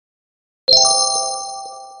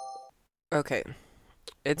Okay,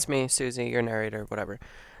 it's me, Susie, your narrator, whatever.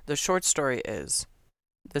 The short story is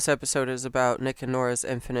this episode is about Nick and Nora's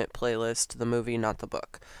Infinite Playlist, the movie, not the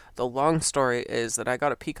book. The long story is that I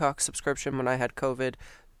got a Peacock subscription when I had COVID,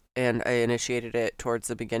 and I initiated it towards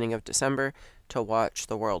the beginning of December to watch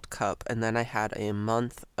the World Cup, and then I had a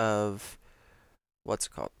month of what's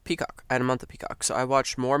it called? Peacock. I had a month of Peacock. So I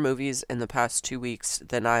watched more movies in the past 2 weeks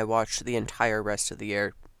than I watched the entire rest of the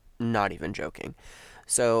year. Not even joking.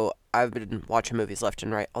 So I've been watching movies left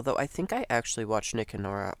and right, although I think I actually watched Nick and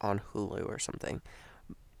Nora on Hulu or something.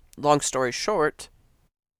 Long story short,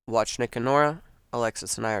 watch Nick and Nora.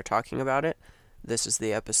 Alexis and I are talking about it. This is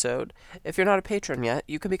the episode. If you're not a patron yet,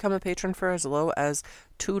 you can become a patron for as low as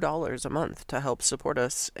 $2 a month to help support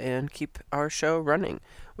us and keep our show running.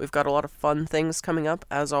 We've got a lot of fun things coming up,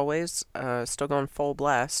 as always. Still going full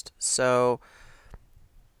blast. So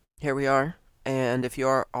here we are. And if you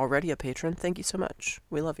are already a patron, thank you so much.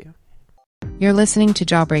 We love you. You're listening to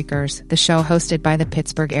Jawbreakers, the show hosted by the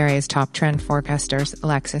Pittsburgh area's top trend forecasters,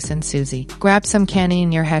 Alexis and Susie. Grab some candy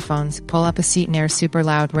in your headphones, pull up a seat near a super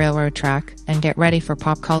loud railroad track, and get ready for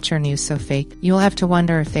pop culture news so fake, you'll have to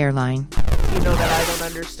wonder if they're lying. You know that I don't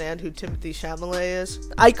understand who Timothy Chalamet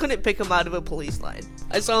is? I couldn't pick him out of a police line.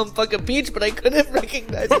 I saw him fuck a beach, but I couldn't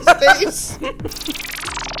recognize his face.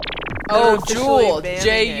 Oh, They're Juul. officially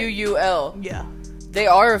banning Juul. Yeah. They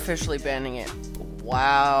are officially banning it.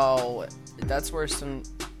 Wow. That's worse than,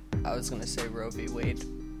 I was going to say Roe v. Wade.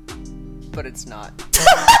 But it's not.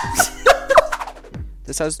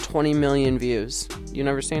 This has 20 million views. You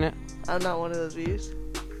never seen it? I'm not one of those views.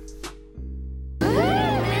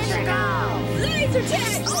 Laser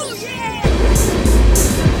tag! Oh yeah!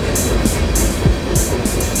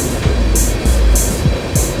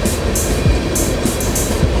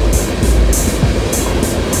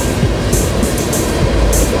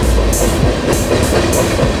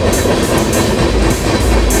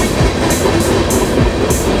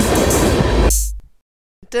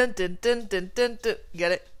 Dun dun dun dun dun dun.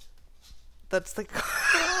 Get it? That's the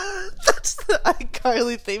that's the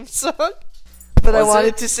iCarly theme song. But I Was wanted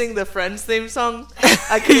it? to sing the Friends theme song.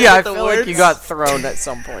 I couldn't Yeah, I get the feel words. like you got thrown at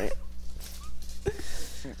some point.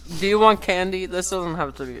 Do you want candy? This doesn't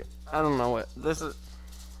have to be, I don't know what, this is.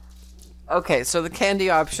 Okay, so the candy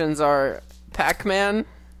options are Pac-Man,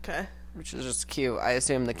 Okay. which is just cute. I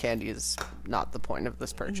assume the candy is not the point of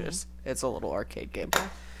this purchase. It's a little arcade game.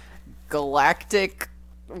 Galactic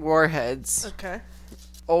Warheads, Okay.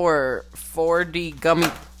 or 4D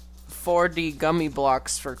gummy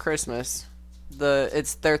blocks for Christmas. They're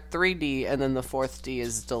 3D, and then the fourth D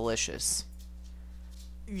is delicious.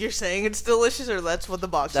 You're saying it's delicious, or that's what the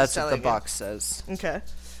box That's is what telling the box says. you? Okay.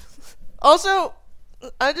 Also,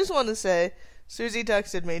 I just want to say, Susie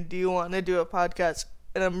texted me, do you want to do a podcast,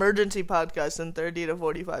 an emergency podcast in 30 to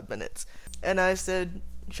 45 minutes? And I said,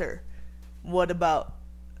 sure. What about?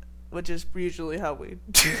 Which is usually how we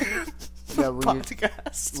do Yeah, we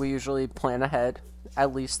podcast. We usually plan ahead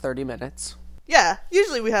at least 30 minutes. Yeah,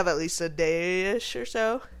 usually we have at least a day-ish or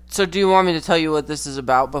so. So do you want me to tell you what this is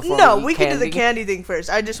about before No, we eat we can do the candy? candy thing first.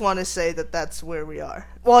 I just want to say that that's where we are.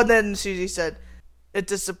 Well, and then Susie said,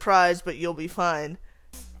 it's a surprise, but you'll be fine.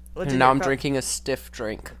 What's And in now your I'm cup? drinking a stiff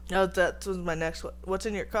drink. No, that was my next one. What's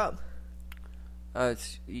in your cup?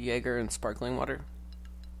 It's Jaeger and sparkling water.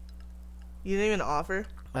 You didn't even offer?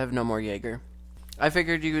 I have no more Jaeger. I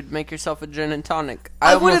figured you would make yourself a gin and tonic.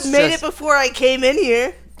 I would have almost made just- it before I came in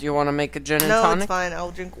here. Do you want to make a gin and No, tonic? it's fine. I'll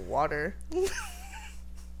drink water.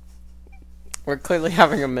 We're clearly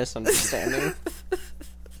having a misunderstanding.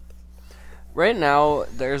 Right now,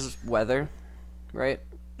 there's weather, right?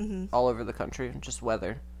 Mm-hmm. All over the country, just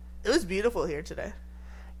weather. It was beautiful here today.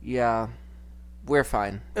 Yeah, we're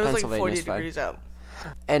fine. It was like 40 Pennsylvania's fine. degrees out.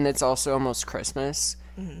 And it's also almost Christmas.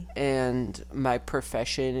 Mm-hmm. And my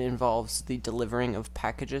profession involves the delivering of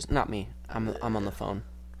packages. Not me. I'm on the phone.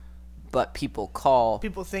 But people call.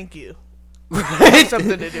 People think you. Right?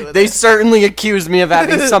 Something to do with They it. certainly accuse me of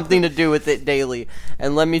having something to do with it daily.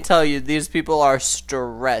 And let me tell you, these people are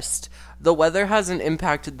stressed. The weather hasn't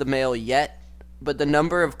impacted the mail yet, but the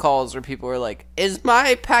number of calls where people are like, is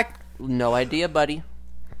my pack... No idea, buddy.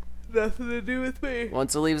 Nothing to do with me.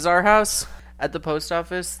 Once it leaves our house, at the post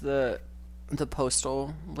office, the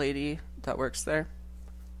postal lady that works there,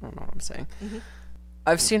 I don't know what I'm saying. Mm-hmm.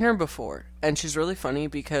 I've seen her before, and she's really funny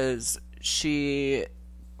because she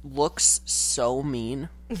looks so mean.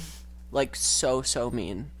 Like, so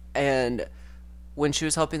mean. And when she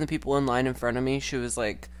was helping the people in line in front of me, she was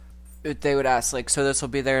like, they would ask, like, so this will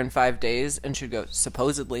be there in 5 days? And she'd go,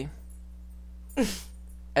 supposedly. And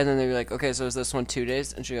then they'd be like, okay, so is this one 2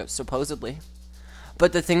 days? And she'd go, supposedly.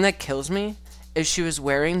 But the thing that kills me is she was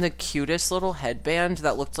wearing the cutest little headband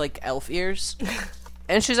that looked like elf ears.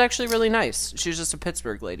 And she's actually really nice. She's just a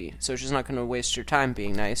Pittsburgh lady, so she's not going to waste your time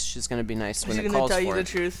being nice. She's going to be nice when it calls for it. She's going to tell you the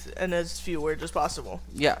truth in as few words as possible.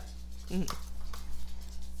 Yeah.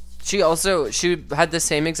 She had the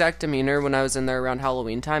same exact demeanor when I was in there around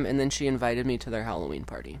Halloween time, and then she invited me to their Halloween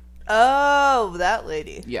party. Oh, that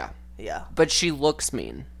lady. Yeah. Yeah. But she looks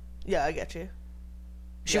mean. Yeah, I get you.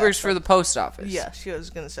 She works for the post office. Yeah, she was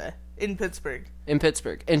going to say. In Pittsburgh. In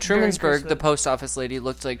Pittsburgh. In Trumansburg, the Christmas. post office lady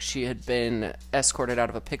looked like she had been escorted out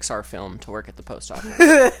of a Pixar film to work at the post office.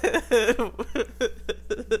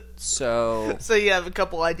 So you have a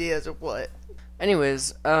couple ideas of what?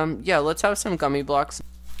 anyways, yeah, let's have some gummy blocks.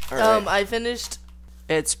 All right. I finished...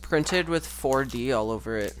 It's printed with 4D all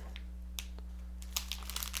over it.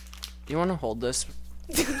 Do you want to hold this?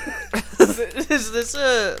 Is this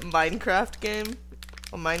a Minecraft game?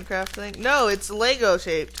 A Minecraft thing? No, it's Lego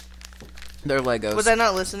shaped. They're Legos. Was I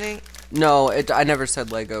not listening? No, I never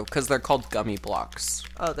said Lego, because they're called gummy blocks.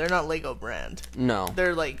 Oh, they're not Lego brand. No.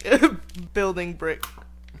 They're like building brick.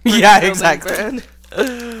 Yeah, building exactly.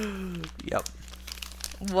 brand. Yep.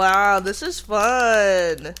 Wow, this is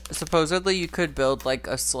fun. Supposedly you could build like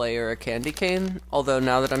a sleigh or a candy cane, although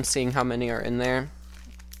now that I'm seeing how many are in there,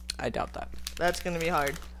 I doubt that. That's gonna be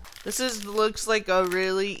hard. This looks like a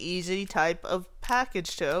really easy type of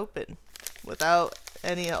package to open without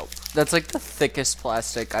any help. That's like the thickest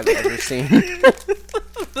plastic I've ever seen.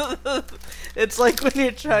 It's like when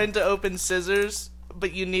you're trying to open scissors,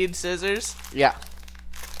 but you need scissors. Yeah.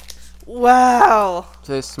 Wow.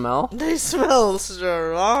 Do they smell? They smell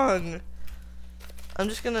strong.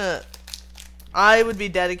 I would be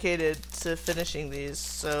dedicated to finishing these,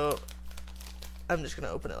 so I'm just gonna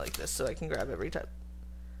open it like this so I can grab every time.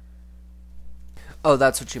 Oh,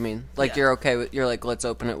 that's what you mean. Like, Yeah. you're okay with, you're like, let's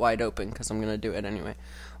open it wide open, because I'm going to do it anyway.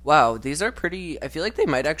 Wow, these are pretty, I feel like they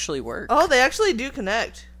might actually work. Oh, they actually do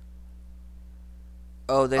connect.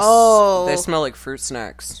 Oh, they smell like fruit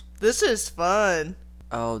snacks. This is fun.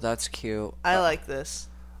 Oh, that's cute. I like this.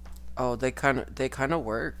 Oh, they kind of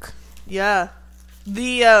work. Yeah.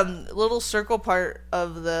 The little circle part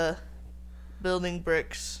of the building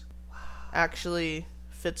bricks actually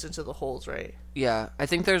fits into the holes, right? Yeah, I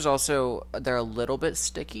think they're a little bit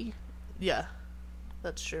sticky, Yeah.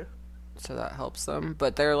 That's true. so that helps them.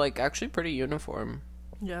 But they're like actually pretty uniform.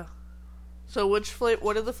 Yeah. So what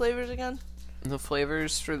are the flavors again? The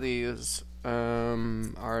flavors for these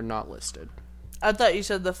are not listed. I thought you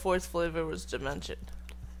said the fourth flavor was Dimension.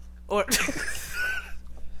 Or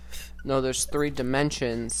No, there's 3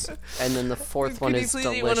 dimensions, and then the fourth one is Could you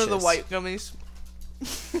please delicious. eat one of the white gummies?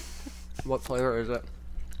 What flavor is it?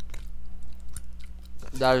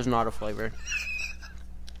 That is not a flavor.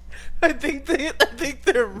 I think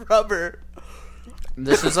they're rubber.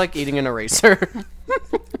 This is like eating an eraser.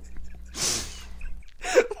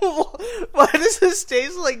 Why does this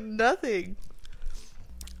taste like nothing?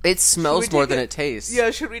 It smells Should we more take than a- it tastes. Yeah,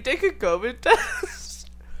 should we take a COVID test?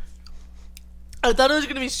 I thought it was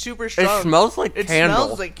gonna be super strong. It smells like It candle.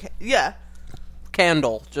 smells like yeah.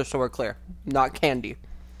 Candle, just so we're clear. Not candy.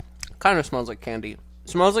 Kind of smells like candy.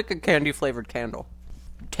 Smells like a candy flavored candle.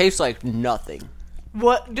 Tastes like nothing.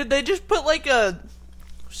 What did they just put like a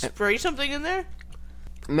spray something in there?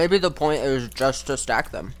 Maybe the point is just to stack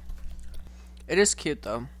them. It is cute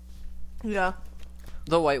though. Yeah.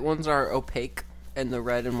 The white ones are opaque, and the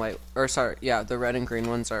red and the red and green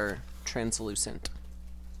ones are translucent.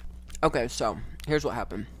 Okay, so here's what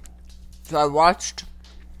happened. So I watched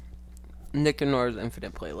Nick and Nora's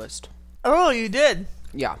Infinite Playlist. Oh, you did.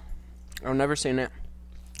 Yeah, I've never seen it.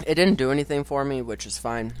 It didn't do anything for me, which is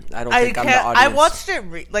fine. I don't think I'm the audience. I watched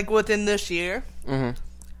it like within this year, and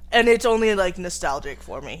it's only like nostalgic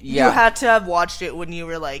for me. Yeah. You had to have watched it when you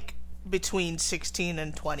were like between 16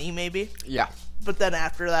 and 20, maybe. Yeah, But then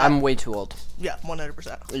after that, I'm way too old. yeah,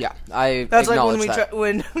 100%. Yeah, I That's like acknowledge when that.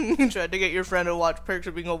 when you tried to get your friend to watch Perks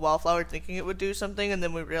of Being a Wallflower, thinking it would do something, and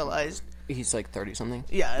then we realized, He's like 30 something.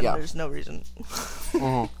 yeah, and Yeah. there's no reason.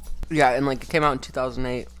 Yeah, and like it came out in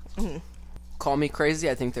 2008. Call me crazy.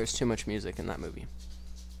 I think there's too much music in that movie.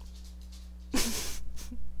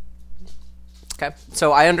 Okay,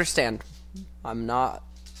 so I understand. I'm not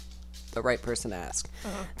the right person to ask.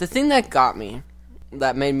 The thing that got me,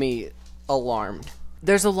 that made me alarmed.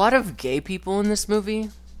 There's a lot of gay people in this movie.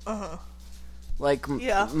 Like,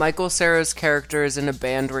 Yeah. Michael Cera's character is in a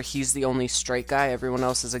band where he's the only straight guy. Everyone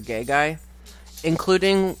else is a gay guy.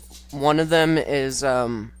 Including, one of them is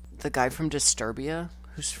the guy from Disturbia,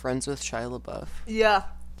 who's friends with Shia LaBeouf. Yeah.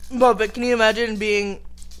 Well, but can you imagine being...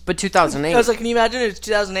 But 2008. I was like, can you imagine it's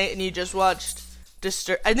 2008 and you just watched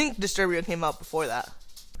I think Disturbia came out before that.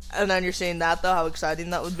 And then you're saying that, though, how exciting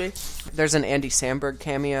that would be. There's an Andy Samberg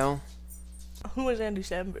cameo. Who is Andy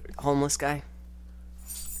Samberg? Homeless guy.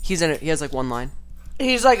 He's in it. He has like one line.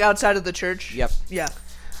 He's like outside of the church. Yep. Yeah.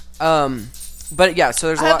 But yeah, so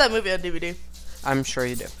there's I a have lot. that movie on DVD. I'm sure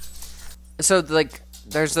you do. So like,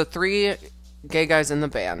 there's the 3 gay guys in the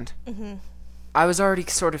band. Mm-hmm. I was already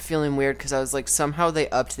sort of feeling weird because I was like, somehow they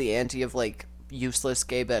upped the ante of like useless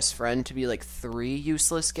gay best friend to be like 3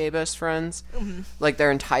 useless gay best friends. Mm-hmm. Like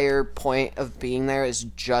their entire point of being there is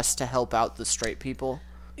just to help out the straight people.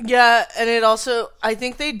 Yeah, and it also, I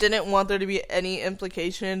think they didn't want there to be any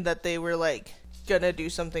implication that they were like gonna do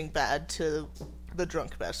something bad to the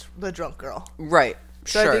drunk girl. Right.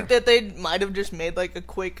 So sure. I think that they might have just made like a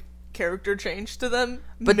quick character change to them.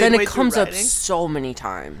 But then midway it through comes up writing. so many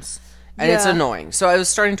times. And it's Yeah. annoying. So it was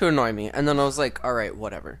starting to annoy me. And then I was like, all right,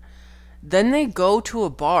 whatever. Then they go to a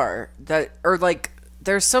bar that, or like,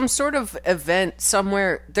 there's some sort of event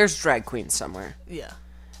somewhere. There's drag queens somewhere. Yeah.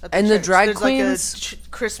 And the drag There's queens- like a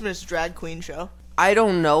Christmas drag queen show. I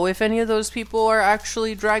don't know if any of those people are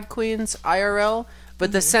actually drag queens IRL,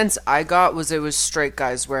 but the sense I got was it was straight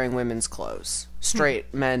guys wearing women's clothes.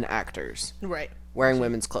 Straight men actors Right. wearing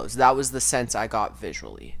women's clothes. That was the sense I got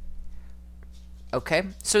visually. Okay,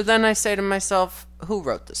 so then I say to myself, who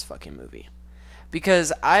wrote this fucking movie?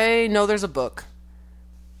 Because I know there's a book.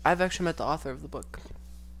 I've actually met the author of the book.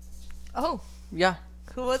 Oh, Yeah.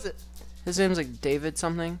 who was it? His name's like David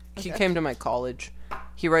something. He Okay. came to my college.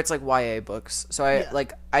 He writes like YA books. So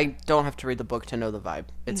I don't have to read the book to know the vibe.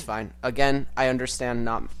 It's fine. Again, I understand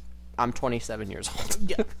I'm 27 years old.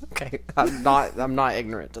 Yeah. Okay. I'm not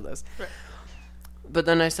ignorant to this. Right. But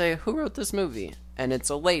then I say, who wrote this movie? And it's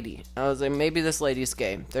a lady. I was like, maybe this lady's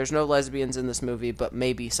gay. There's no lesbians in this movie, but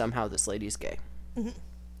maybe somehow this lady's gay.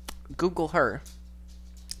 Google her.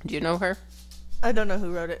 Do you know her? I don't know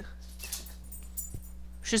who wrote it.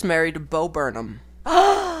 She's married to Bo Burnham.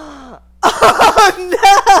 Oh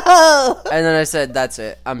And then I said, that's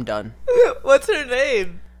it. I'm done. no! What's her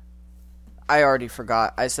name? I already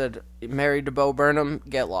forgot. I said, married to Bo Burnham,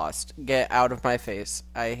 get lost. Get out of my face.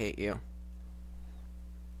 I hate you.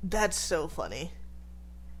 That's so funny.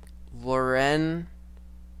 Lauren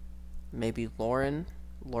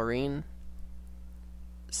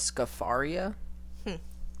Scafaria?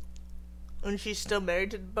 And she's still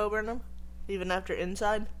married to Bo Burnham? Even after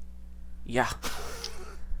Inside? Yeah.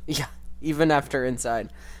 Yeah. Even after Inside.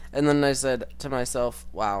 And then I said to myself,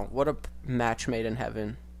 wow, what a match made in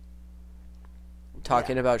heaven.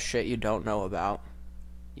 Talking about shit you don't know about.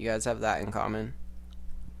 You guys have that in common.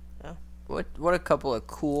 Yeah. What a couple of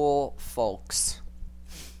cool folks.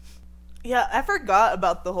 Yeah, I forgot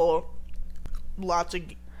about the whole lots of...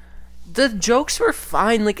 The jokes were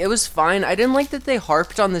fine. Like, it was fine. I didn't like that they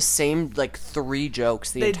harped on the same, like, 3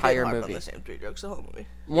 jokes the They entire did harp movie. on the same 3 jokes the whole movie.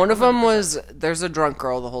 One of them was, there's a drunk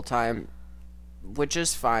girl the whole time, which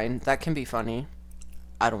is fine. That can be funny.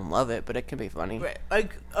 I don't love it, but it can be funny. Right.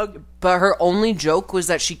 Like, But her only joke was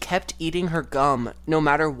that she kept eating her gum no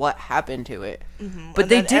matter what happened to it. But and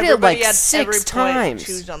they then did it everybody like at 6 every point times.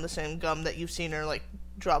 chews on the same gum that you've seen her, like,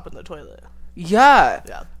 drop in the toilet. Yeah.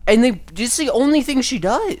 Yeah. And it's the only thing she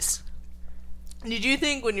does. Did you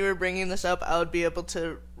think when you were bringing this up, I would be able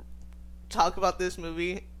to talk about this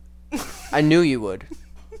movie, I knew you would.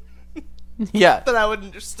 Yeah. but I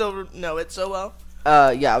wouldn't still know it so well?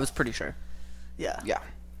 Yeah, I was pretty sure. Yeah. Yeah.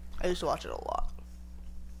 I used to watch it a lot.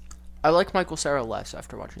 I like Michael Cera less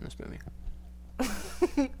after watching this movie.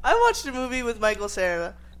 I watched a movie with Michael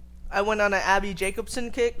Cera. I went on an Abby Jacobson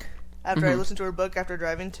kick after I listened to her book after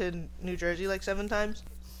driving to New Jersey like 7 times.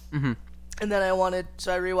 Mm-hmm. And then I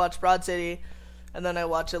rewatched Broad City, and then I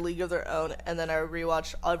watched A League of Their Own, and then I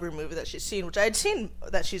rewatched every movie that she's seen, which I had seen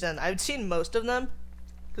that she's in. I'd seen most of them,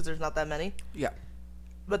 because there's not that many. Yeah.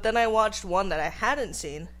 But then I watched one that I hadn't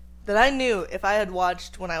seen, that I knew if I had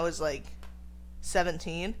watched when I was like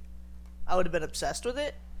 17, I would have been obsessed with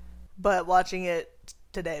it. But watching it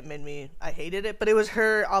today I hated it. But it was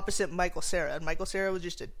her opposite Michael Cera, and Michael Cera was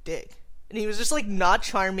just a dick. And he was just like not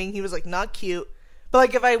charming, he was like not cute. But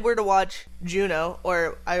like if I were to watch Juno,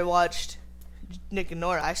 or I watched Nick and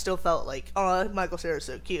Nora, I still felt like, oh, Michael Cera's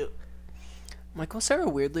so cute. Michael Cera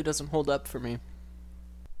weirdly doesn't hold up for me.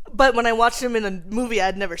 But when I watched him in a movie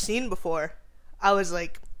I'd never seen before, I was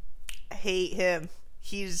like, I hate him.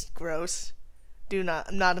 He's gross. I'm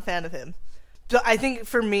not a fan of him. So I think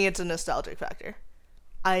for me it's a nostalgic factor.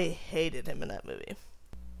 I hated him in that movie.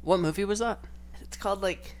 What movie was that? It's called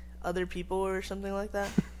like Other People or something like that.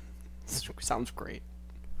 Sounds great.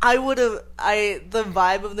 The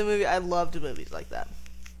vibe of the movie, I loved movies like that.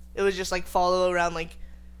 It was just like follow around like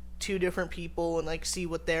 2 different people and like see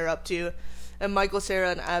what they're up to. And Michael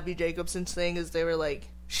Cera and Abby Jacobson's thing is they were like,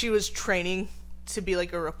 she was training to be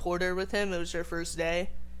like a reporter with him. It was her first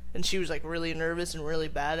day. And she was like really nervous and really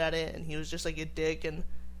bad at it. And he was just like a dick and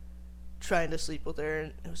trying to sleep with her.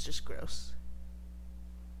 And it was just gross.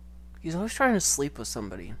 He's always trying to sleep with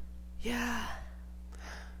somebody. Yeah.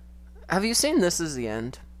 Have you seen This Is the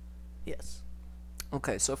End? Yes.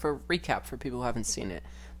 Okay, so for recap for people who haven't seen it,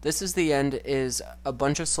 This Is the End is a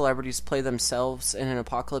bunch of celebrities play themselves in an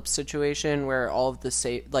apocalypse situation where all of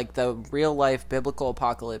the real life biblical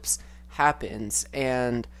apocalypse happens,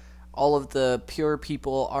 and all of the pure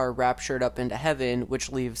people are raptured up into heaven,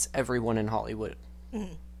 which leaves everyone in Hollywood.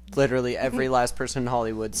 Mm-hmm. Literally every last person in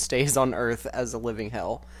Hollywood stays on Earth as a living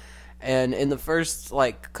hell. And in the first,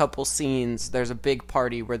 couple scenes, there's a big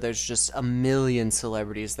party where there's just a million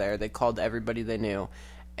celebrities there. They called everybody they knew,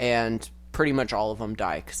 and pretty much all of them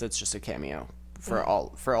die because it's just a cameo for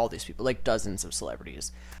all these people, like dozens of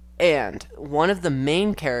celebrities. And one of the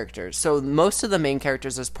main characters, so most of the main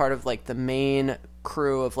characters is part of, the main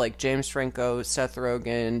crew of, James Franco, Seth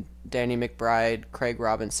Rogen, Danny McBride, Craig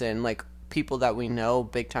Robinson, people that we know,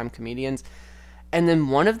 big-time comedians. And then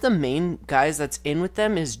one of the main guys that's in with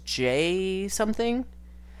them is Jay something.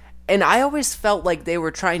 And I always felt like they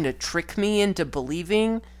were trying to trick me into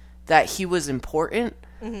believing that he was important.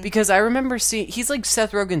 Mm-hmm. Because I remember he's like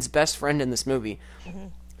Seth Rogen's best friend in this movie. Mm-hmm.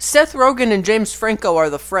 Seth Rogen and James Franco are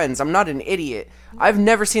the friends. I'm not an idiot. I've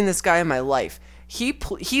never seen this guy in my life.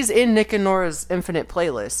 He's in Nick and Nora's Infinite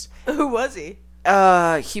Playlist. Who was he?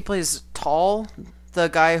 He plays Tall, the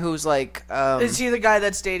guy who's Is he the guy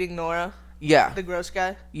that's dating Nora? Yeah. The gross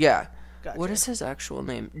guy? Yeah. Gotcha. What is his actual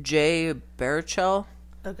name? Jay Baruchel?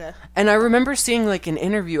 Okay. And I remember seeing an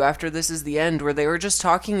interview after This Is the End where they were just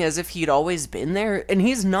talking as if he'd always been there, and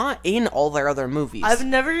he's not in all their other movies.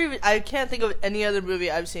 I can't think of any other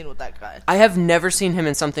movie I've seen with that guy. I have never seen him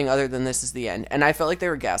in something other than This Is the End, and I felt like they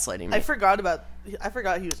were gaslighting me. I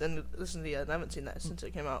forgot he was in This Is the End. I haven't seen that since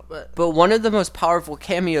it came out, But one of the most powerful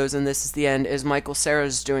cameos in This Is the End is Michael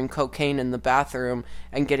Cera's doing cocaine in the bathroom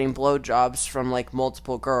and getting blowjobs from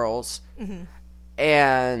multiple girls. Mm-hmm.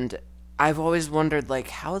 And I've always wondered,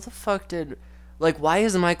 how the fuck did... why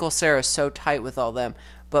is Michael Cera so tight with all them?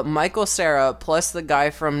 But Michael Cera, plus the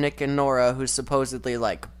guy from Nick and Nora, who's supposedly,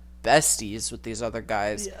 besties with these other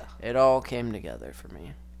guys, it all came together for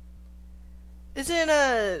me.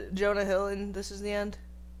 Isn't Jonah Hill in This Is the End?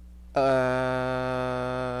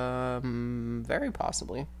 Very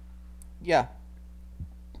possibly. Yeah.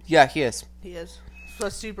 Yeah, he is. He is. So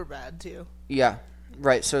super bad, too. Yeah.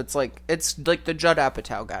 Right, so it's the Judd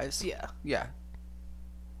Apatow guys. Yeah. Yeah.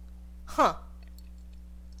 Huh.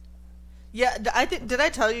 Yeah, did I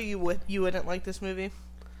tell you wouldn't like this movie?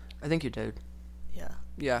 I think you did. Yeah.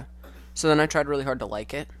 Yeah. So then I tried really hard to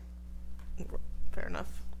like it. Fair enough.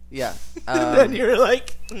 Yeah. Then you were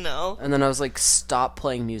like, no. And then I was like, stop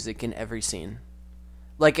playing music in every scene.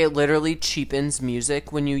 It literally cheapens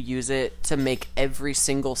music when you use it to make every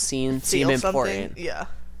single scene seem important. Yeah.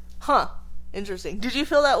 Huh. Interesting. Did you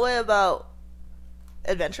feel that way about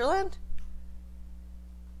Adventureland?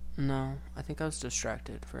 No. I think I was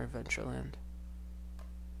distracted for Adventureland.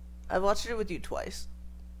 I watched it with you twice.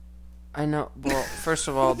 I know. Well, first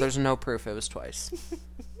of all, there's no proof it was twice.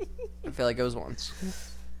 I feel like it was once.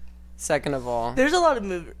 Second of all, there's a lot of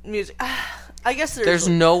music. I guess there's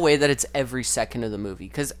no way that it's every second of the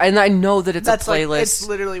movie. And I know that it's a playlist. It's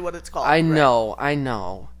literally what it's called. I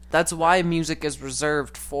know. That's why music is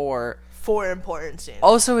reserved for important scenes.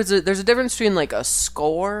 Also, there's a difference between a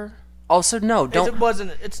score. Also, no, don't.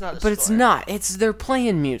 It's not a but score. It's not. They're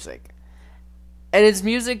playing music. And it's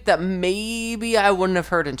music that maybe I wouldn't have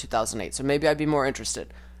heard in 2008, so maybe I'd be more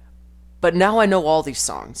interested. But now I know all these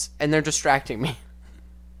songs, and they're distracting me.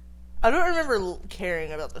 I don't remember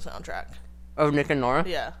caring about the soundtrack. Of Nick and Nora?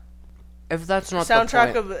 Yeah. If that's not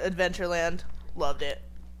soundtrack the point. of Adventureland, loved it.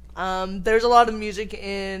 There's a lot of music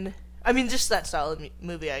in... I mean, just that style of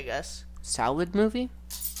movie, I guess. Salad movie?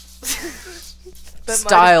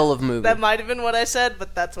 Style of movie. That might have been what I said,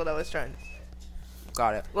 but that's what I was trying to...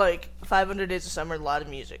 Got it. 500 Days of Summer, a lot of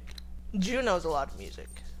music. Juno's a lot of music.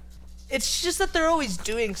 It's just that they're always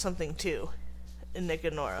doing something, too, in Nick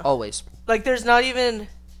and Nora. Always. There's not even,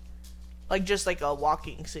 just a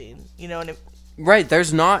walking scene, you know? And right,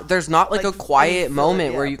 there's not a quiet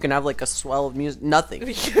moment where you can have, a swell of music. Nothing.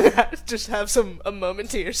 You can just have a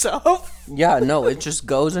moment to yourself. Yeah, no, it just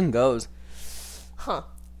goes and goes. Huh.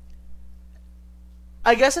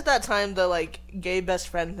 I guess at that time, the, gay best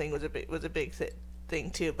friend thing was a big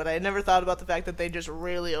thing, too, but I never thought about the fact that they just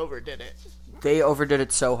really overdid it. They overdid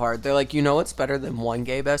it so hard. They're like, you know what's better than one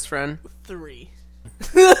gay best friend? 3.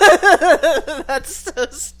 That's so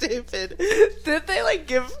stupid. Did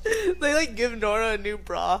they give Nora a new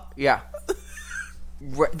bra? Yeah.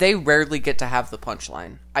 They rarely get to have the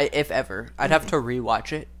punchline. If ever. I'd have to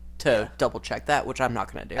rewatch it to double check that, which I'm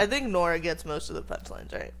not going to do. I think Nora gets most of the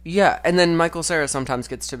punchlines, right? Yeah, and then Michael Cera sometimes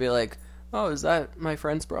gets to be like, oh, is that my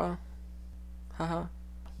friend's bra? Haha.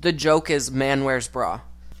 The joke is man wears bra.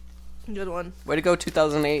 Good one. Way to go,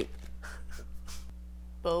 2008.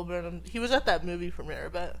 Bo Burnham. He was at that movie premiere, I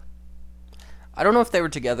bet. I don't know if they were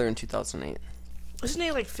together in 2008. Isn't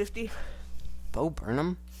he like 50? Bo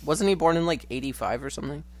Burnham? Wasn't he born in like 85 or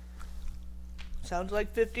something? Sounds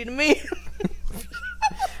like 50 to me.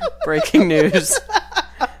 Breaking news.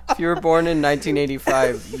 If you were born in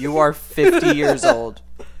 1985, you are 50 years old.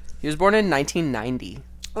 He was born in 1990.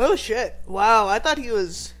 Oh shit. Wow, I thought he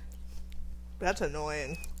was... That's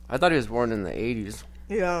annoying. I thought he was born in the 80s.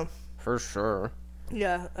 Yeah. For sure.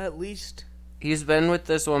 Yeah, at least. He's been with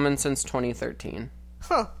this woman since 2013.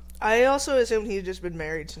 Huh. I also assumed he'd just been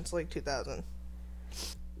married since like 2000.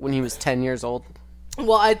 When he was 10 years old.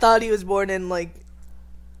 Well, I thought he was born in like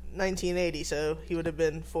 1980, so he would have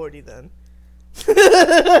been 40 then.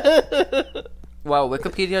 Wow,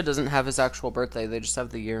 Wikipedia doesn't have his actual birthday. They just have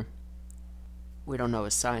the year. We don't know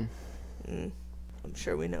his sign. I'm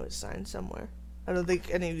sure we know his sign somewhere. I don't think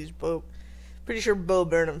any of these pretty sure Bo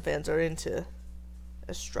Burnham fans are into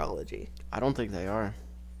astrology. I don't think they are.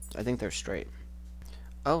 I think they're straight.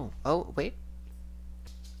 Oh, wait.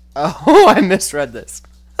 Oh, I misread this.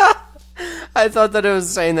 I thought that it was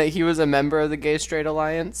saying that he was a member of the Gay Straight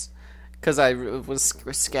Alliance because I was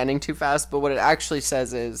scanning too fast, but what it actually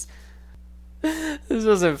says is, this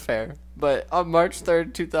wasn't fair, but on March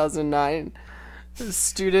 3rd, 2009,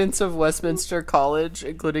 students of Westminster College,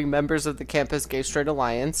 including members of the Campus Gay Straight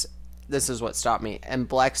Alliance, this is what stopped me, and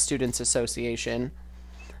Black Students Association,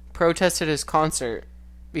 protested his concert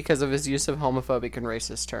because of his use of homophobic and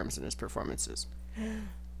racist terms in his performances.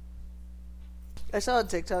 I saw a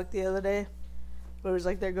TikTok the other day where it was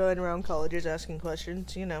like they're going around colleges asking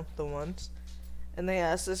questions, you know, the ones. And they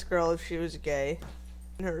asked this girl if she was gay.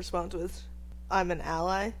 And her response was, I'm an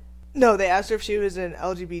ally. No, they asked her if she was an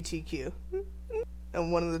LGBTQ.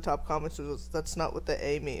 And one of the top comments was, that's not what the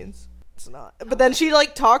A means. It's not. But then she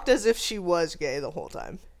like talked as if she was gay the whole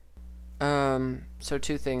time. So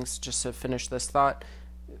two things, just to finish this thought.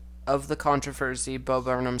 Of the controversy, Bo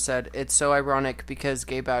Burnham said, it's so ironic because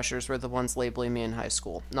gay bashers were the ones labeling me in high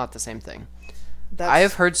school. Not the same thing. I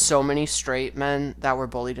have heard so many straight men that were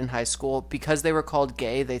bullied in high school. Because they were called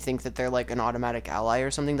gay, they think that they're like an automatic ally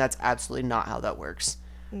or something. That's absolutely not how that works.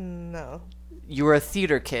 No. You were a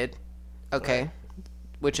theater kid, okay? Right.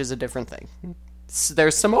 Which is a different thing. So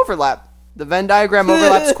there's some overlap. The Venn diagram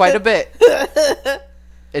overlaps quite a bit.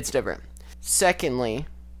 It's different. Secondly...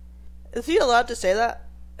 Is he allowed to say that?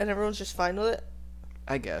 And everyone's just fine with it?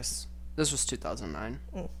 I guess. This was 2009.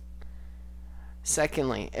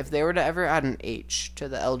 Secondly, if they were to ever add an H to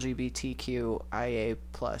the LGBTQIA+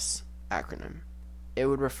 acronym, it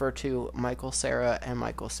would refer to Michael Cera and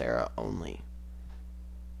Michael Cera only.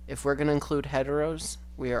 If we're going to include heteros,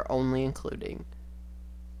 we are only including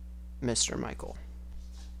Mr. Michael.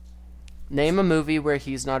 Name a movie where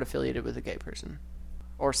he's not affiliated with a gay person.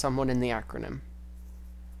 Or someone in the acronym.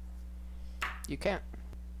 You can't.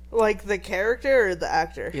 Like the character or the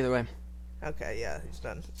actor? Either way. Okay, yeah, he's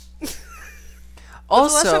done.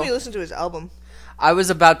 Also, when's the last time you listened to his album? I was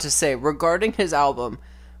about to say, regarding his album,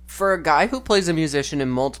 for a guy who plays a musician in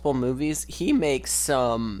multiple movies, he makes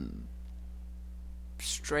some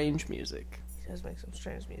strange music. He does make some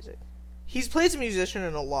strange music. He's plays a musician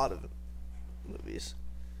in a lot of movies.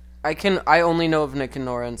 I only know of Nick and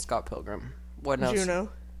Nora and Scott Pilgrim. What else? Juno.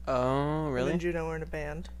 Oh, really? And Juno were in a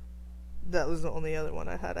band. That was the only other one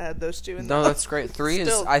I had. I had those two. No, that's great. Three's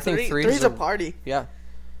a party. Yeah.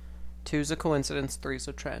 2's a coincidence. 3's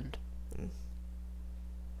a trend.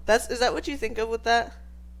 Is that what you think of with that?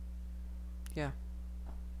 Yeah.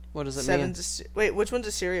 What does it 7's mean? Wait, which one's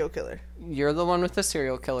a serial killer? You're the one with the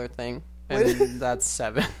serial killer thing, and that's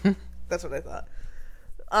 7. That's what I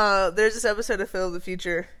thought. There's this episode of Phil of the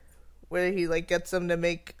Future where he like gets them to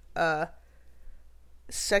make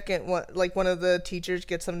second one, like one of the teachers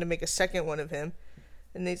gets them to make a second one of him,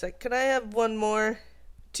 and he's like, can I have one more?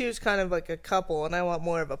 2's kind of like a couple, and I want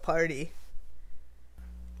more of a party.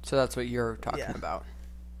 So that's what you're talking about.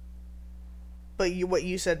 But what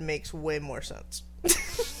you said makes way more sense.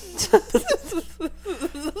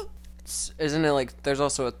 Isn't it like there's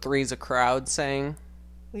also a 3's a crowd saying?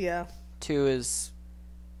 Yeah. 2 is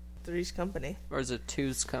 3's company. Or is it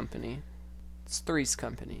 2's company? It's 3's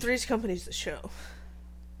company. 3's company's the show.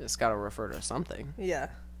 It's got to refer to something. Yeah.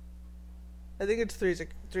 I think it's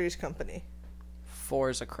Three's Company.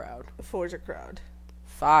 4 is a crowd. 4's a crowd.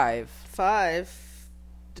 5. 5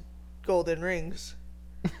 golden rings.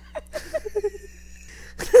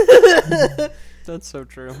 That's so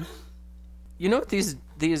true. You know what these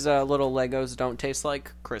little Legos don't taste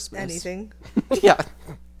like? Christmas. Anything. Yeah,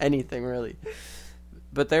 anything really.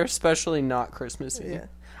 But they're especially not Christmassy. Yeah.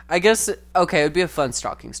 I guess, okay, it would be a fun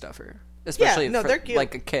stocking stuffer. Especially no, for, they're cute.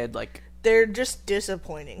 like, a kid. Like, They're just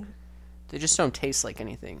disappointing. they just don't taste like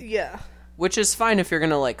anything. Yeah. Which is fine if you're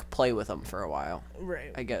gonna, like, play with them for a while,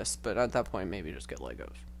 Right. I guess. But at that point, maybe just get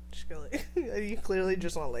Legos. Just go like, you clearly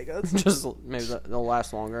just want Legos. Just, maybe they'll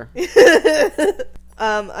last longer.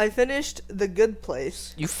 I finished The Good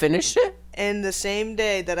Place, You finished it? and the same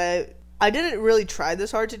day that I didn't really try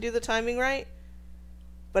this hard to do the timing right,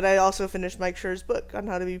 but I also finished Mike Schur's book on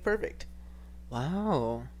how to be perfect.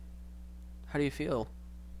 Wow. How do you feel?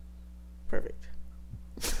 Perfect.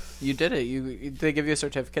 You did it. Did they give you a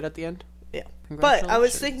certificate at the end? Yeah. But I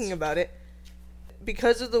was Congratulations. thinking about it,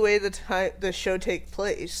 because of the way the show take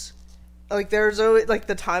place, like there's always like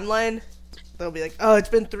the timeline. They'll be like, oh, it's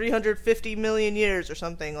been 350 million years or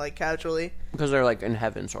something, like casually. Because they're, like, in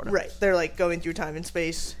heaven, sort of. Right. They're like going through time and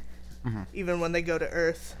space, even when they go to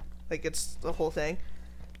Earth. Like it's the whole thing.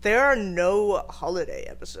 There are no holiday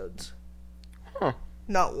episodes. Huh.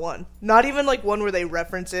 Not one. Not even like one where they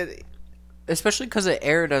reference it. Especially because it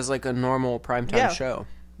aired as, like, a normal primetime Yeah. show.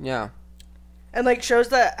 Yeah. And like shows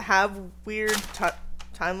that have weird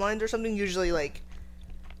timelines or something usually like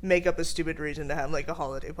make up a stupid reason to have like a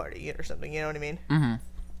holiday party or something. You know what I mean? Mm-hmm.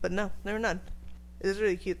 But no, there were none. It was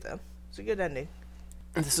really cute though. It's a good ending.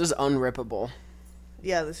 This is unrippable.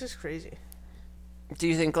 Yeah, this is crazy. Do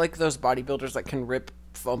you think, like, those bodybuilders that can rip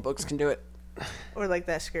phone books can do it? Or like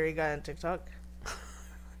that scary guy on TikTok.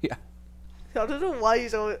 Yeah. I don't know why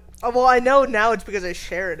he's always... Oh, well, I know now it's because I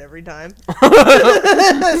share it every time.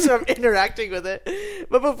 So I'm interacting with it.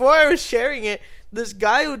 But before I was sharing it, this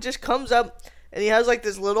guy who just comes up and he has like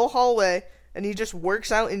this little hallway and he just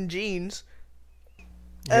works out in jeans.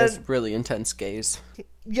 He has really intense gaze.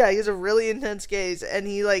 Yeah, he has a really intense gaze and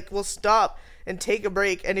he like will stop and take a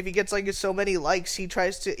break, and if he gets like so many likes, he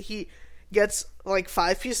gets like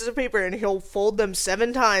 5 pieces of paper and he'll fold them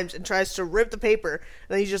 7 times and tries to rip the paper, and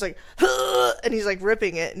then he's just like and he's like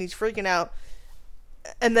ripping it and he's freaking out,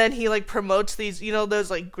 and then he like promotes these, you know,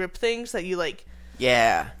 those like grip things that you like,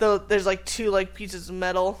 Yeah. there's like 2 like pieces of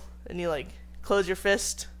metal and you like close your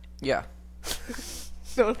fist. Yeah.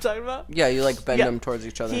 Know what I'm talking about? Yeah, you, like, bend Yeah. them towards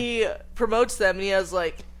each other. He promotes them and he has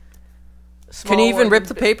like small Can he even ones rip and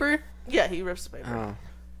the big- paper? Yeah, he rips the paper. Oh.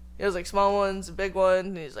 He has like small ones, a big one,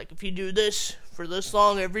 and he's like, if you do this for this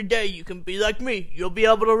long every day, you can be like me. You'll be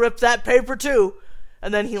able to rip that paper too.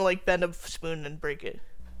 And then he'll like bend a spoon and break it.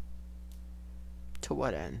 To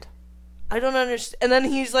what end? I don't understand. And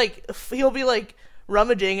then he's like, he'll be like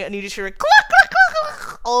rummaging, and you just hear like, clack, clack, clack,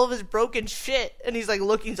 clack, all of his broken shit. And he's like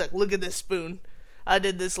looking, he's like, look at this spoon. I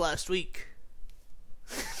did this last week.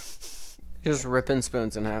 Just ripping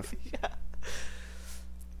spoons in half. Yeah.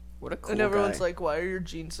 What a cool And everyone's guy. like, why are your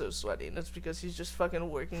jeans so sweaty? And it's because he's just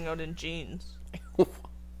fucking working out in jeans.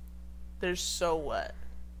 They're so wet.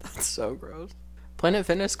 That's so gross. Planet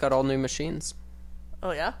Fitness got all new machines.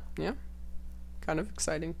 Oh, yeah? Yeah. Kind of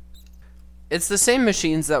exciting. It's the same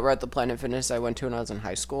machines that were at the Planet Fitness I went to when I was in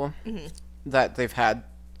high school that they've had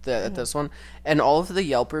at this one. And all of the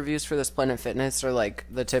Yelp reviews for this Planet Fitness are like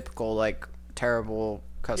the typical, like, terrible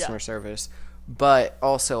customer service. But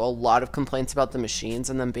also a lot of complaints about the machines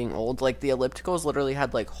and them being old. Like, the ellipticals literally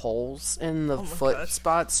had, like, holes in the foot gosh.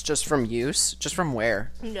 spots just from use, just from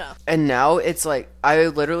wear. Yeah. And now it's like, I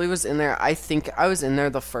literally was in there, I think I was in there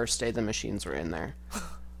the first day the machines were in there.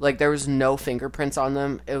 Like, there was no fingerprints on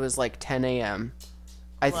them. It was like 10 a.m.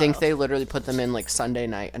 I think they literally put them in like Sunday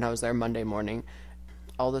night, and I was there Monday morning.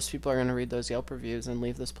 All those people are going to read those Yelp reviews and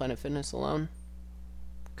leave this Planet Fitness alone.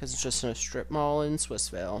 Because it's just in a strip mall in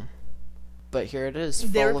Swissvale. But here it is,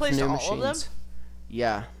 They full of replaced new all machines. of them?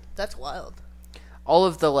 Yeah. That's wild. All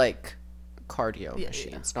of the, like, cardio Yeah,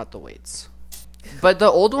 machines, not the weights. But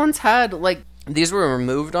the old ones had, like, these were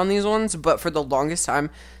removed on these ones, but for the longest time,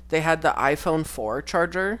 they had the iPhone 4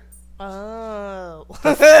 charger. Oh.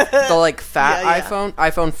 The, like, fat Yeah, yeah.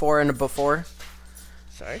 iPhone 4 and a before.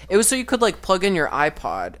 Sorry. It was so you could, like, plug in your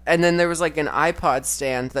iPod. And then there was, like, an iPod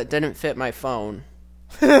stand that didn't fit my phone.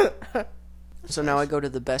 So now I go to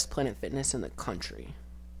the best Planet Fitness in the country.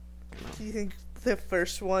 Do you think the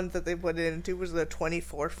first one that they put it into was the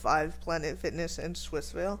 24/5 Planet Fitness in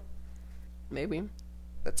Swissvale? Maybe.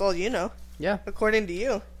 That's all you know, Yeah. according to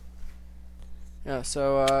you. Yeah,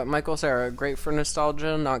 so, Michael Cera, great for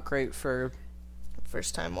nostalgia, not great for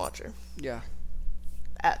first time watcher Yeah.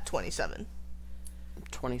 at 27.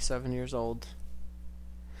 27 years old.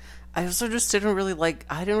 I also just didn't really like...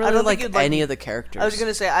 I didn't I really don't think like you'd like- any of the characters. I was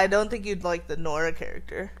gonna say, I don't think you'd like the Nora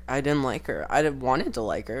character. I didn't like her. I wanted to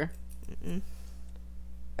like her.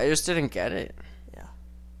 I just didn't get it. Yeah.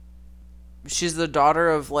 She's the daughter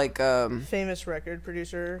of, like, Famous record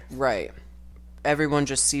producer. Right. Everyone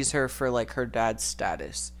just sees her for, like, her dad's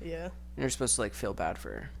status. Yeah. And you're supposed to, like, feel bad for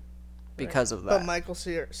her. Because of that. But Michael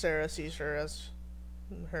Cera sees her as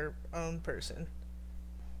her own person.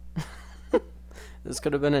 This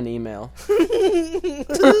could have been an email.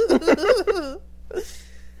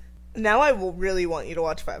 Now I will really want you to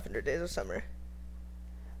watch 500 Days of Summer.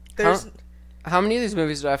 There's... How many of these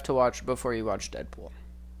movies do I have to watch before you watch Deadpool?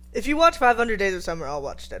 If you watch 500 Days of Summer, I'll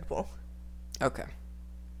watch Deadpool. Okay.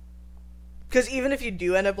 Because even if you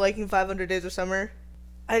do end up liking 500 Days of Summer,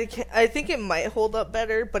 I think it might hold up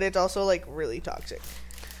better, but it's also, like, really toxic.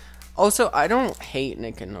 Also, I don't hate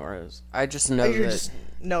Nick and Nora's. I just know that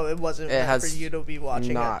No, it wasn't it meant has for you to be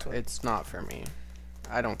watching not. it. It's not for me.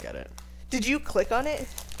 I don't get it. Did you click on it?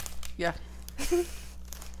 Yeah. It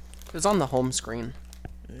was on the home screen.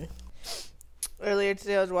 Earlier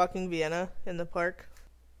today, I was walking Vienna in the park.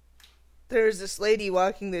 There was this lady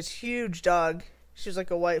walking this huge dog. She was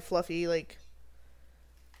like a white, fluffy, like,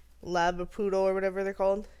 Labradoodle or whatever they're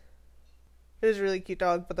called. It was a really cute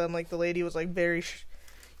dog, but then, like, the lady was, like, very...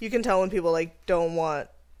 You can tell when people, like, don't want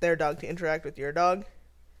their dog to interact with your dog.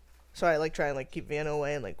 So I, like, try and, like, keep Vienna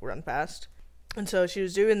away and, like, run past. And so she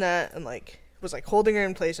was doing that and, like, was, like, holding her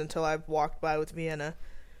in place until I walked by with Vienna.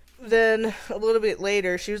 Then, a little bit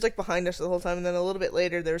later, she was, like, behind us the whole time, and then a little bit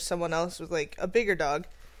later, there was someone else with, like, a bigger dog,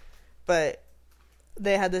 but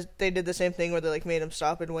they did the same thing where they, like, made him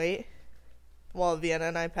stop and wait while Vienna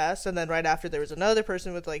and I passed, and then right after, there was another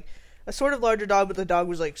person with, like, a sort of larger dog, but the dog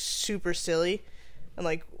was, like, super silly, and,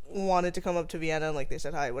 like, wanted to come up to Vienna, and, like, they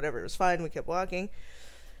said hi, whatever, it was fine, we kept walking.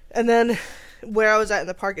 And then, where I was at in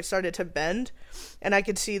the park, it started to bend, and I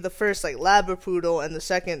could see the first, like, Labradoodle, and the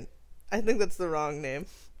second, I think that's the wrong name,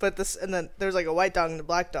 but this, and then there's, like, a white dog and a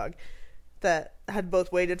black dog that had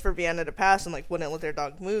both waited for Vienna to pass and, like, wouldn't let their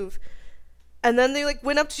dog move. And then they, like,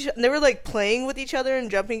 went up to, and they were, like, playing with each other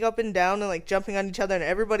and jumping up and down and, like, jumping on each other, and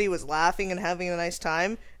everybody was laughing and having a nice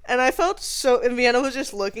time. And I felt so, and Vienna was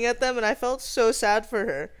just looking at them, and I felt so sad for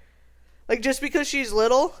her. Like, just because she's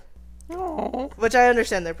little, Aww. which I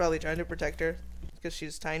understand they're probably trying to protect her because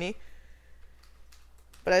she's tiny.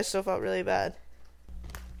 But I still felt really bad.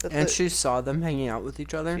 And she saw them hanging out with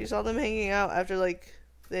each other? She saw them hanging out after, like,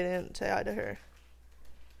 they didn't say hi to her.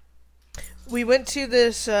 We went to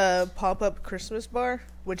this pop-up Christmas bar,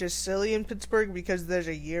 which is silly in Pittsburgh because there's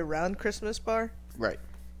a year-round Christmas bar. Right.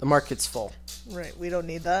 The market's full. Right, we don't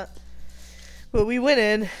need that. But we went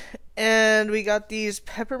in, and we got these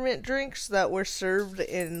peppermint drinks that were served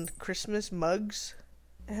in Christmas mugs.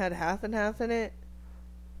 It had half and half in it.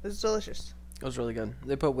 It was delicious. It was really good.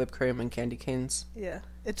 They put whipped cream and candy canes. Yeah.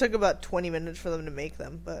 It took about 20 minutes for them to make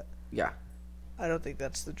them, but Yeah. I don't think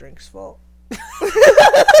that's the drink's fault.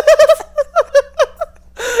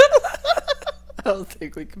 I don't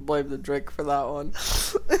think we can blame the drink for that one.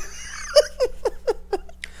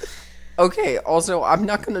 Okay, also, I'm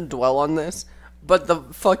not going to dwell on this, but the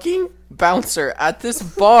fucking bouncer at this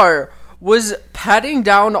bar was patting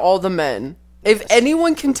down all the men. If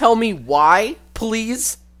anyone can tell me why,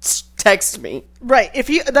 please text me. Right. If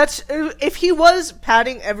he was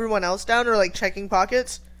patting everyone else down or, like, checking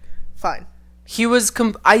pockets, fine. He was,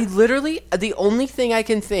 I literally, the only thing I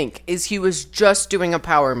can think is he was just doing a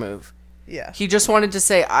power move. Yeah. He just wanted to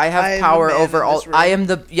say, I have I am power the man over in all, this room. I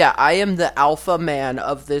am the alpha man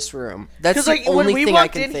of this room. That's Because, the like, when only we thing I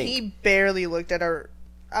walked can in, think. he barely looked at our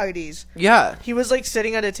IDs. Yeah, He was, like,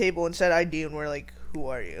 sitting at a table and said ID, and we're like, who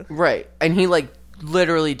are you? right. And he, like,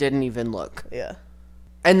 literally didn't even look. Yeah.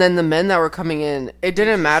 And then the men that were coming in, it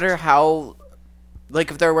didn't matter how, like,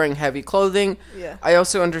 if they're wearing heavy clothing. Yeah. I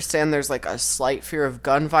also understand there's, like, a slight fear of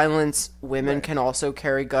gun violence. Women can also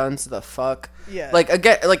carry guns. The fuck? Yeah. Like,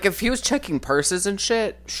 again, like, if he was checking purses and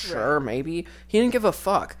shit, sure, maybe. He didn't give a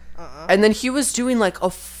fuck. And then he was doing, like,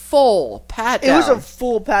 a full pat down. It was a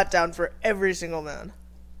full pat down for every single man.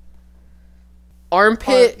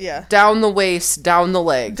 Armpit, yeah. down the waist, down the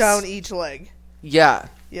legs. Down each leg. Yeah.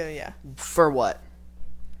 Yeah. For what?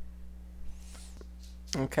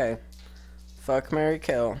 Okay. Fuck, marry,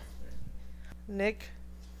 kill. Nick,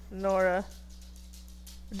 Nora.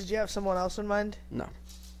 Did you have someone else in mind? No.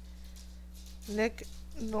 Nick,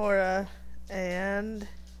 Nora, and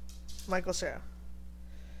Michael Cera.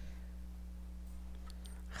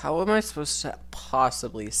 How am I supposed to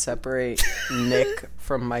possibly separate Nick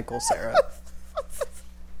from Michael Cera?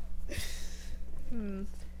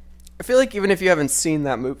 I feel like even if you haven't seen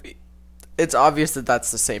that movie, it's obvious that that's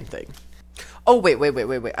the same thing. Oh, wait.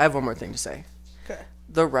 I have one more thing to say. Okay.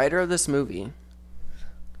 The writer of this movie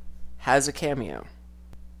has a cameo.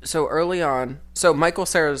 So early on, Michael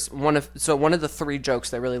Cera's one of the three jokes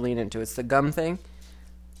they really lean into. It's the gum thing,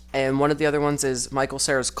 and one of the other ones is Michael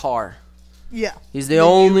Cera's car. Yeah. He's the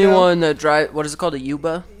only one that drives. What is it called? A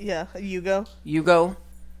Yuba? Yeah, a Yugo. Yugo.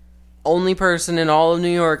 Only person in all of New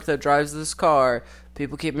York that drives this car.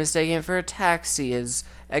 People keep mistaking it for a taxi. His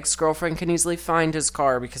ex-girlfriend can easily find his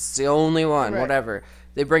car because it's the only one. Right. Whatever.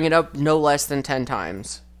 They bring it up no less than 10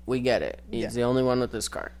 times. We get it. He's the only one with this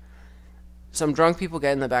car. Some drunk people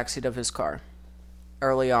get in the backseat of his car.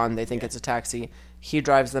 Early on, they think it's a taxi. He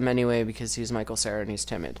drives them anyway because he's Michael Cera and he's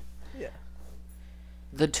timid. Yeah.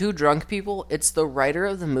 The two drunk people, it's the writer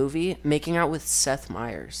of the movie making out with Seth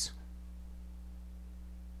Meyers.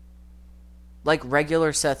 Like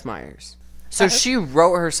regular Seth Meyers. So she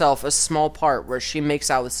wrote herself a small part where she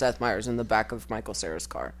makes out with Seth Meyers in the back of Michael Cera's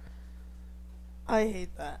car. I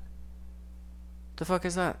hate that. The fuck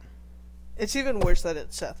is that? It's even worse that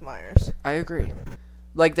it's Seth Meyers. I agree.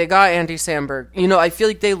 Like, they got Andy Samberg. You know, I feel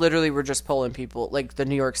like they literally were just pulling people, like the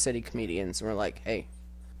New York City comedians, and were like, hey,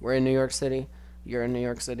 we're in New York City. You're in New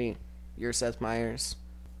York City. You're Seth Meyers.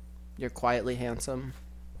 You're quietly handsome.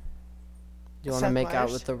 Do you want to Seth make out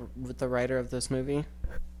Meyers? with the writer of this movie?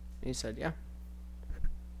 He said, yeah.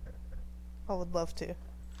 I would love to.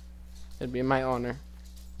 It'd be my honor.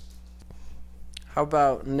 How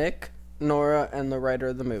about Nick, Nora, and the writer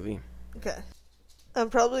of the movie? Okay.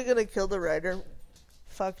 I'm probably gonna kill the writer.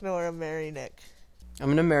 Fuck Nora, marry Nick. I'm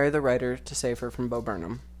going to marry the writer to save her from Bo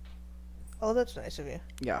Burnham. Oh, that's nice of you.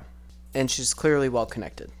 Yeah. And she's clearly well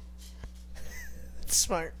connected. It's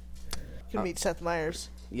smart. You can meet Seth Meyers.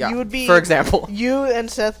 Yeah, You would be, for example. You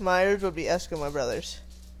and Seth Meyers would be Eskimo brothers.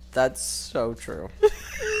 That's so true.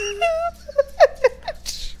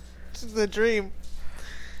 This is the dream.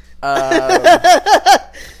 I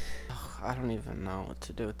don't even know what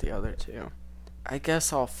to do with the other two. I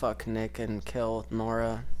guess I'll fuck Nick and kill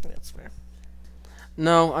Nora. That's fair.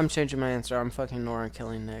 No, I'm changing my answer. I'm fucking Nora and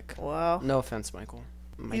killing Nick. Wow. No offense, Michael.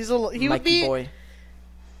 He would Mikey be boy.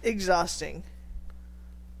 exhausting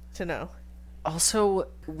to know. Also,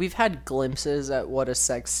 we've had glimpses at what a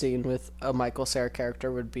sex scene with a Michael Cera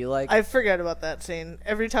character would be like. I forget about that scene.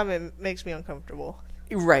 Every time it makes me uncomfortable.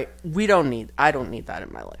 Right. I don't need that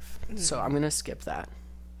in my life. So I'm going to skip that.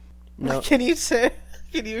 No. Can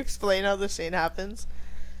you explain how the scene happens?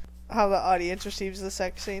 How the audience receives the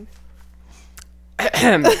sex scene?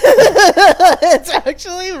 It's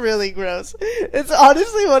actually really gross. It's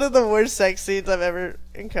honestly one of the worst sex scenes I've ever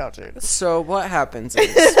encountered. So what happens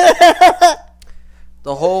is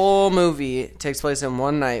the whole movie takes place in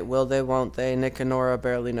one night. Will they, won't they? Nick and Nora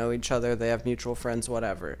barely know each other. They have mutual friends,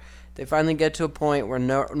 whatever. They finally get to a point where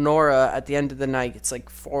Nora, at the end of the night, it's like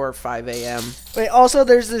 4 or 5 a.m. Wait, also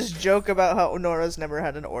there's this joke about how Nora's never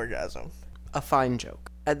had an orgasm. A fine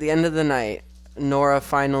joke. At the end of the night, Nora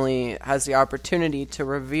finally has the opportunity to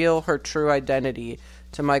reveal her true identity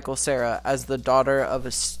to Michael Cera as the daughter of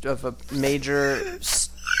a major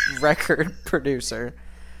record producer.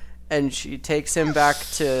 And she takes him back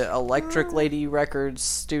to Electric Lady Records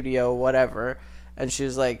studio, whatever. And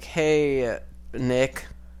she's like, hey, Nick,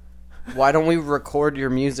 why don't we record your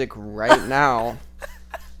music right now?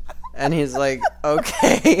 And he's like,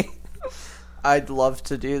 okay, I'd love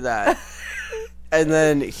to do that. And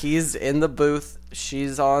then he's in the booth.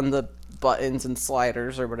 She's on the buttons and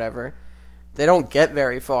sliders or whatever. They don't get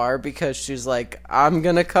very far because she's like, I'm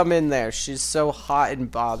going to come in there. She's so hot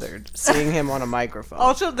and bothered seeing him on a microphone.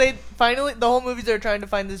 Also, the whole movie they're trying to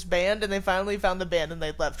find this band, and they finally found the band, and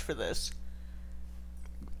they left for this.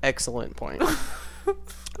 Excellent point.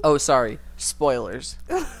 Oh, sorry. Spoilers.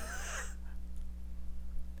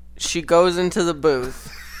 She goes into the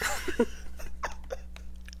booth.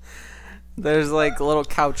 There's like little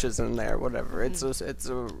couches in there, whatever. It's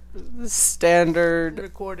a standard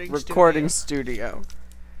recording studio.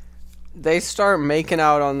 They start making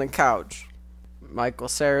out on the couch. Michael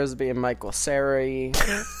Cera's being Michael Cera-y.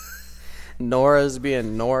 Nora's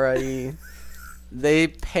being Nora-y. They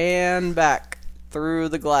pan back through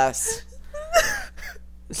the glass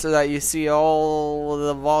so that you see all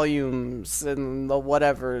the volumes and the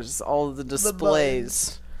whatevers, all of the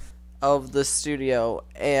displays of the studio,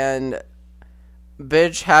 and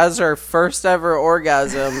bitch has her first ever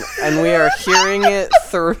orgasm, and we are hearing it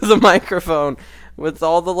through the microphone with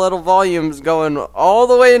all the little volumes going all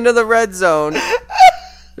the way into the red zone.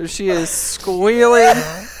 She is squealing.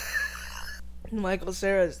 Michael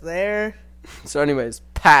Cera's there. So anyways,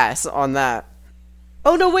 pass on that.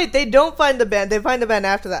 Oh, no, wait, they don't find the band. They find the band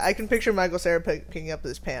after that. I can picture Michael Cera picking up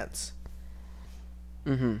his pants.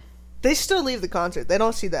 Mm-hmm. They still leave the concert. They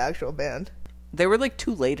don't see the actual band. They were like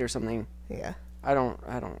too late or something. Yeah. I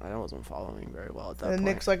wasn't following very well at that And point.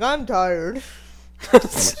 Nick's like, I'm tired.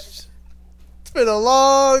 It's been a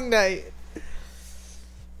long night.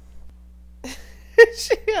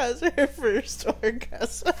 She has her first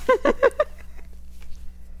orgasm.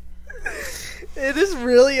 It is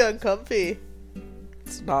really uncomfy.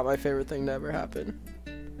 It's not my favorite thing to ever happen.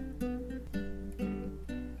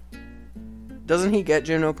 Doesn't he get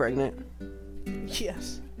Juno pregnant?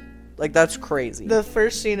 Yes. Like, that's crazy. The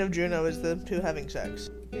first scene of Juno is them two having sex.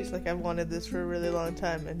 He's like, I've wanted this for a really long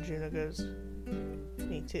time. And Juno goes,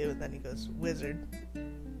 me too. And then he goes, wizard.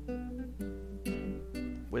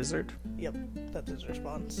 Wizard? Yep, that's his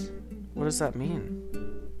response. What does that mean?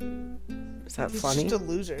 Is that He's funny? just a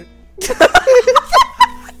loser.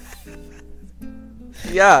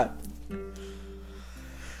 Yeah.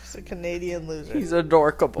 He's a Canadian loser. He's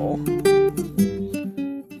adorkable.